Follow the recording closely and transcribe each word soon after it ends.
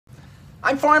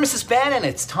I'm Pharmacist Ben, and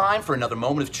it's time for another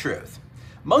moment of truth.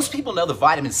 Most people know that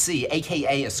vitamin C,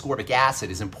 aka ascorbic acid,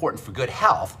 is important for good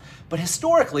health, but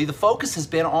historically the focus has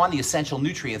been on the essential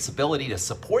nutrient's ability to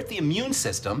support the immune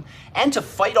system and to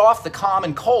fight off the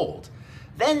common cold.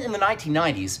 Then in the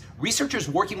 1990s, researchers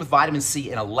working with vitamin C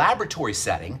in a laboratory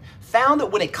setting found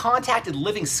that when it contacted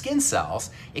living skin cells,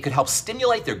 it could help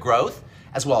stimulate their growth,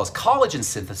 as well as collagen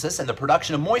synthesis and the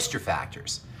production of moisture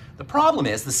factors. The problem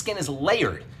is the skin is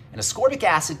layered, and ascorbic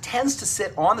acid tends to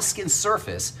sit on the skin's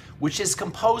surface, which is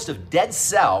composed of dead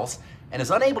cells and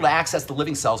is unable to access the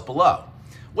living cells below.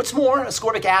 What's more,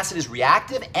 ascorbic acid is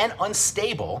reactive and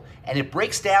unstable, and it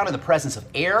breaks down in the presence of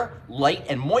air, light,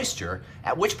 and moisture,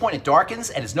 at which point it darkens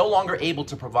and is no longer able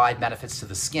to provide benefits to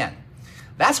the skin.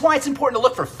 That's why it's important to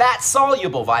look for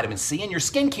fat-soluble vitamin C in your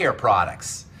skincare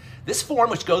products. This form,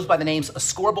 which goes by the names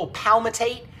ascorbyl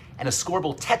palmitate and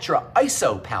ascorbyl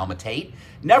tetraisopalmitate,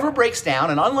 never breaks down,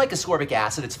 and unlike ascorbic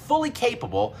acid, it's fully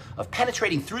capable of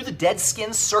penetrating through the dead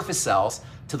skin surface cells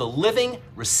to the living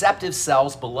receptive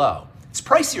cells below. It's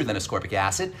pricier than ascorbic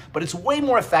acid, but it's way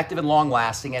more effective and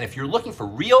long-lasting, and if you're looking for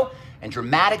real and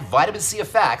dramatic vitamin C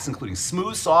effects, including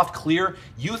smooth, soft, clear,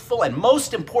 youthful, and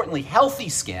most importantly, healthy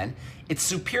skin, its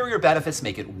superior benefits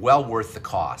make it well worth the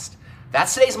cost.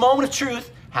 That's today's moment of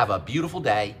truth. Have a beautiful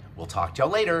day. We'll talk to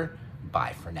y'all later.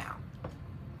 Bye for now.